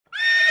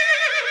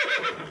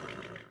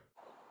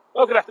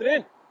Oh, good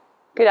afternoon.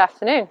 Good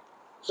afternoon.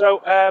 So,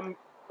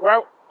 we're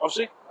out,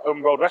 obviously,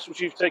 on Road West, which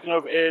you've taken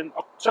over in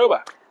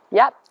October.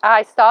 Yep,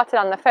 I started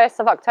on the 1st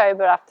of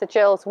October after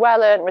Jill's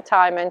well-earned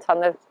retirement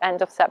on the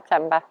end of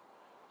September.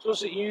 So,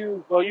 is it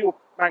you, well, you were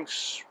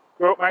Manx,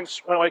 grew up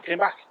Manx, went away, came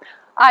back?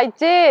 I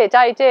did.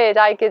 I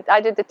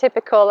did the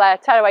typical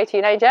tearaway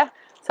teenager.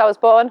 So I was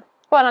born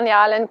on the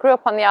island, grew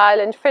up on the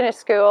island, finished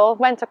school,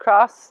 went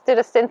across, did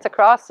a stint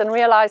across and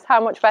realised how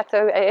much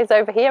better it is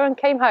over here and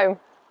came home.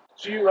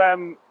 So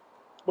you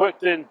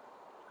worked in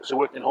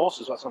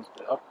horses, that sounds a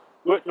bit odd.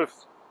 Worked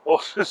with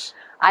horses?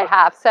 I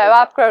have. So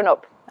I've grown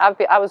up.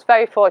 I was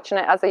very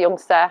fortunate as a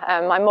youngster.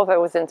 My mother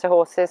was into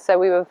horses, so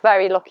we were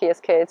very lucky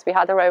as kids. We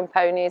had our own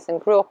ponies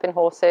and grew up in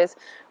horses,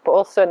 but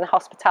also in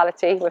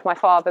hospitality, with my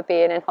father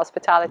being in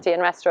hospitality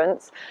and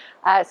restaurants.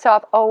 So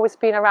I've always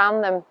been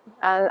around them,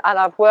 and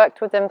I've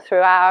worked with them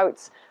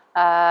throughout,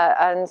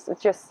 and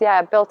just,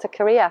 yeah, built a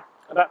career.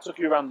 And that took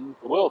you around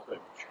the world,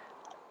 pretty much?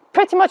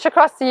 Pretty much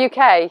across the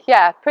UK,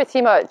 yeah,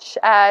 pretty much.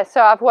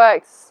 So I've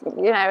worked,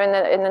 you know,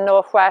 in the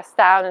northwest,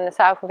 down in the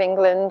south of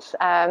England,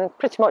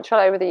 pretty much all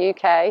over the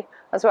UK,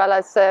 as well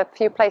as a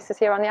few places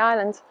here on the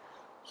island.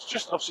 It's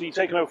just obviously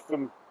taking over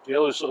from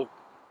the others, sort of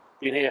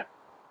being here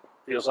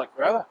feels like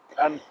forever.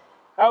 And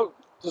how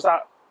does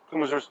that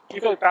come as do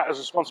you feel like that as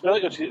a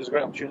responsibility, or do you see it as a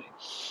great opportunity?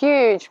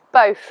 Huge,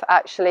 both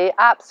actually,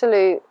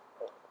 absolute.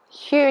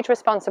 Huge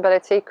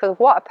responsibility, because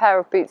what a pair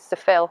of boots to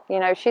fill. You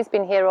know, she's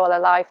been here all her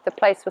life. The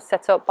place was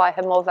set up by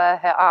her mother,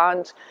 her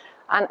aunt,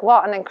 and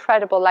what an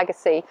incredible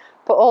legacy.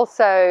 But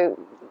also,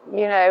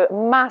 you know,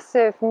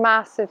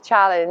 massive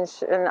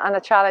challenge, and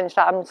a challenge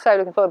that I'm so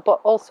looking forward,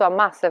 but also a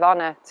massive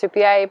honour to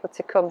be able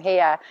to come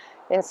here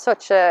in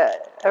such a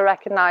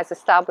recognised,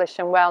 established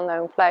and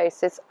well-known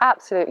place. It's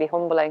absolutely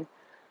humbling.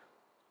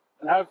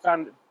 And how have you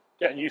found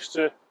getting used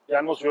to the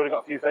animals? Have you already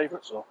got a few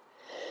favourites, or?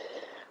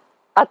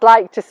 I'd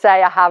like to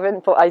say I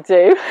haven't, but I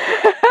do.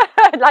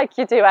 Like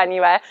you do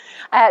anywhere.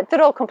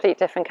 They're all complete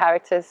different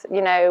characters.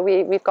 You know,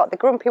 we've got the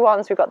grumpy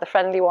ones, we've got the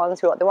friendly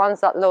ones, we've got the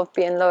ones that love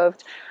being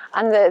loved,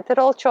 and they're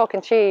all chalk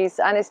and cheese,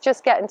 and it's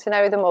just getting to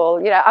know them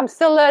all. You know, I'm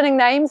still learning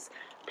names.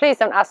 Please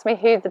don't ask me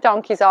who the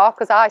donkeys are,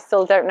 because I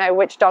still don't know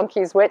which donkey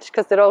is which,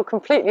 because they all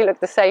completely look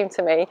the same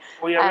to me.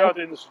 Well, yeah, we are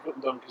doing this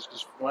with donkeys,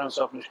 because for my own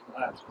self-mission,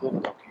 I have to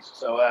love donkeys.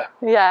 So,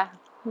 yeah.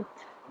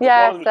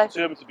 Yeah, I'm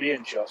determined to be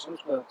in shots.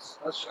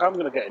 I'm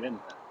going to get him in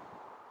there.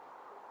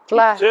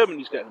 Bless. He's determined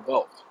he's getting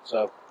involved.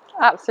 So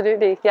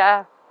absolutely,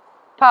 yeah.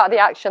 Part of the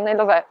action. They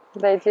love it.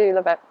 They do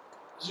love it.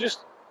 So just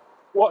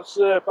what's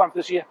the plan for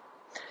this year?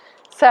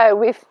 So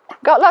we've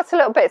got lots of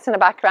little bits in the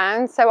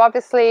background. So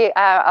obviously,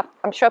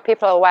 I'm sure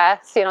people are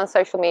aware, seen on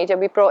social media,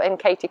 we brought in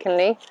Katie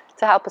Kinley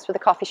to help us with the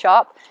coffee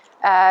shop.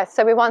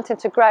 So we wanted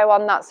to grow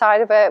on that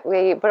side of it.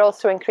 We're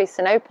also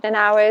increasing opening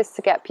hours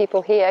to get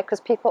people here,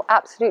 because people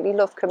absolutely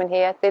love coming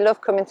here. They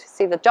love coming to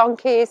see the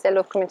donkeys, they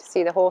love coming to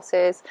see the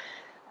horses,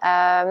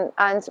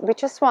 and we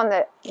just want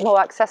it more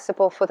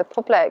accessible for the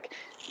public.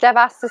 They've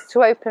asked us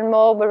to open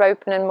more, we're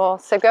opening more.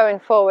 So going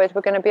forward,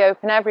 we're going to be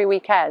open every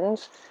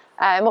weekend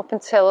up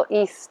until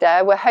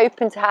Easter. We're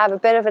hoping to have a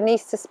bit of an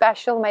Easter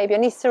special, maybe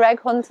an Easter egg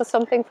hunt or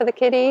something for the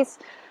kiddies,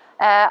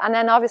 and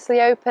then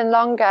obviously open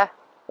longer,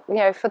 you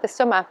know, for the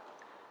summer.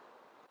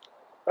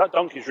 That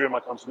donkey's ruined my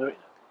continuity.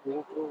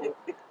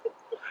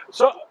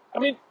 So, I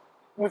mean,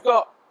 we've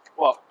got,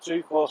 what,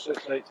 2, 4,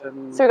 6, 8,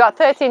 10... So we've got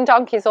 13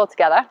 donkeys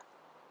altogether.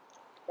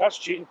 That's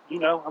cheating, you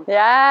know.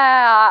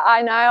 Yeah,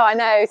 I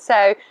know.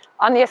 So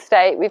on the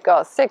estate, we've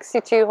got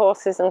 62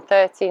 horses and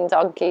 13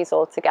 donkeys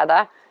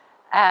altogether.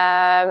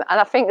 And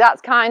I think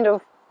that's kind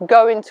of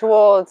going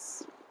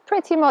towards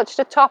pretty much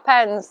the top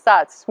ends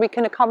that we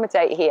can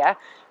accommodate here,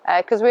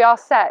 because we are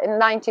set in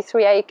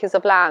 93 acres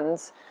of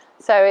land.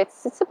 So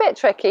it's a bit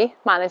tricky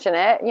managing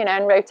it, you know,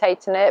 and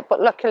rotating it.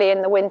 But luckily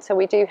in the winter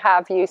we do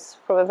have use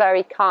from a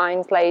very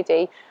kind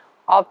lady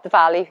of the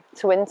valley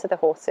to winter the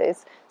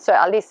horses. So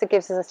at least it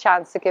gives us a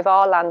chance to give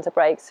our land a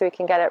break, so we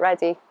can get it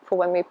ready for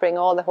when we bring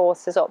all the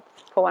horses up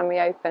for when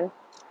we open.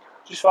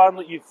 Just find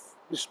that you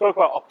spoke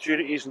about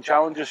opportunities and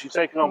challenges. You've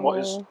taken on what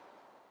is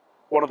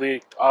one of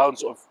the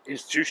island's sort of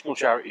institutional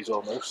charities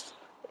almost.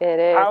 It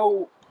is.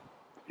 How,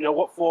 you know,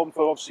 what form,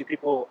 for obviously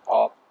people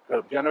are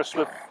generous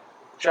with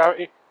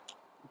charity.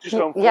 Just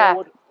going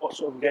forward, what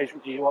sort of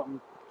engagement do you want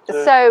them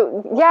to...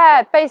 So,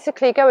 yeah,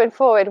 basically going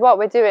forward, what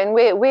we're doing,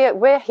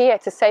 we're here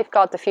to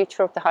safeguard the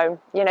future of the home.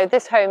 You know,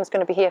 this home's going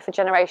to be here for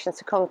generations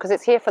to come, because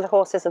it's here for the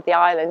horses of the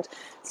island.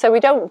 So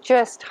we don't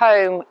just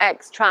home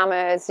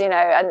ex-trammers, you know,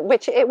 and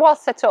which it was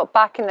set up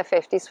back in the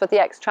 50s for the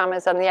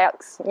ex-trammers and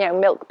the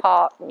milk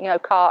cart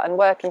and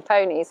working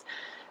ponies.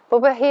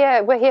 But we're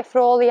here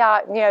for all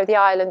the, you know, the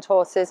island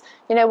horses.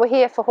 You know, we're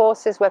here for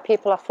horses where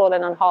people are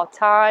falling on hard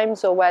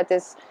times, or where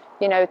there's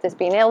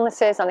been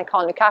illnesses and they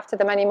can't look after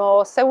them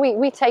anymore. So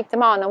we take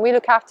them on and we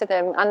look after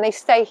them, and they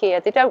stay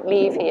here. They don't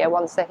leave here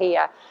once they're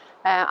here.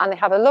 And they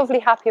have a lovely,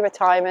 happy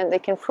retirement. They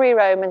can free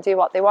roam and do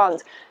what they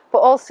want. But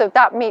also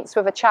that meets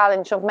with a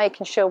challenge of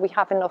making sure we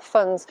have enough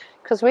funds,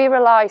 because we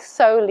rely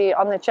solely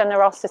on the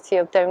generosity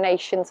of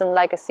donations and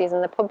legacies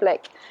in the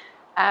public.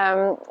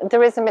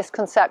 There is a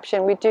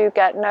misconception. We do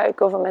get no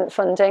government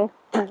funding.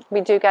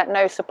 We do get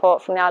no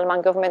support from the Isle of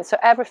Man government. So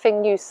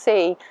everything you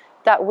see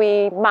that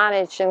we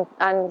manage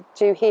and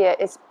do here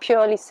is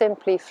purely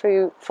simply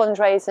through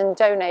fundraising,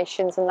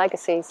 donations and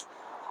legacies.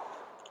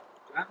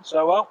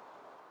 So, well,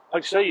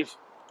 like I say, you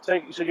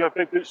said you have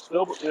big boots to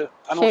fill, but the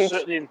animal's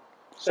certainly in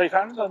safe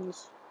hands, and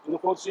we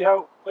look forward to see how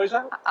it plays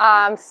out.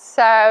 I'm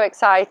so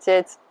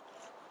excited.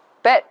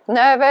 Bit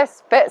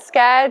nervous, bit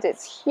scared.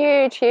 It's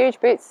huge, huge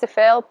boots to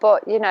fill,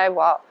 but you know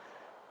what?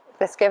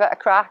 Let's give it a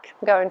crack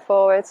going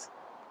forward.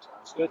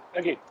 Sounds good.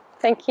 Thank you.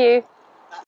 Thank you.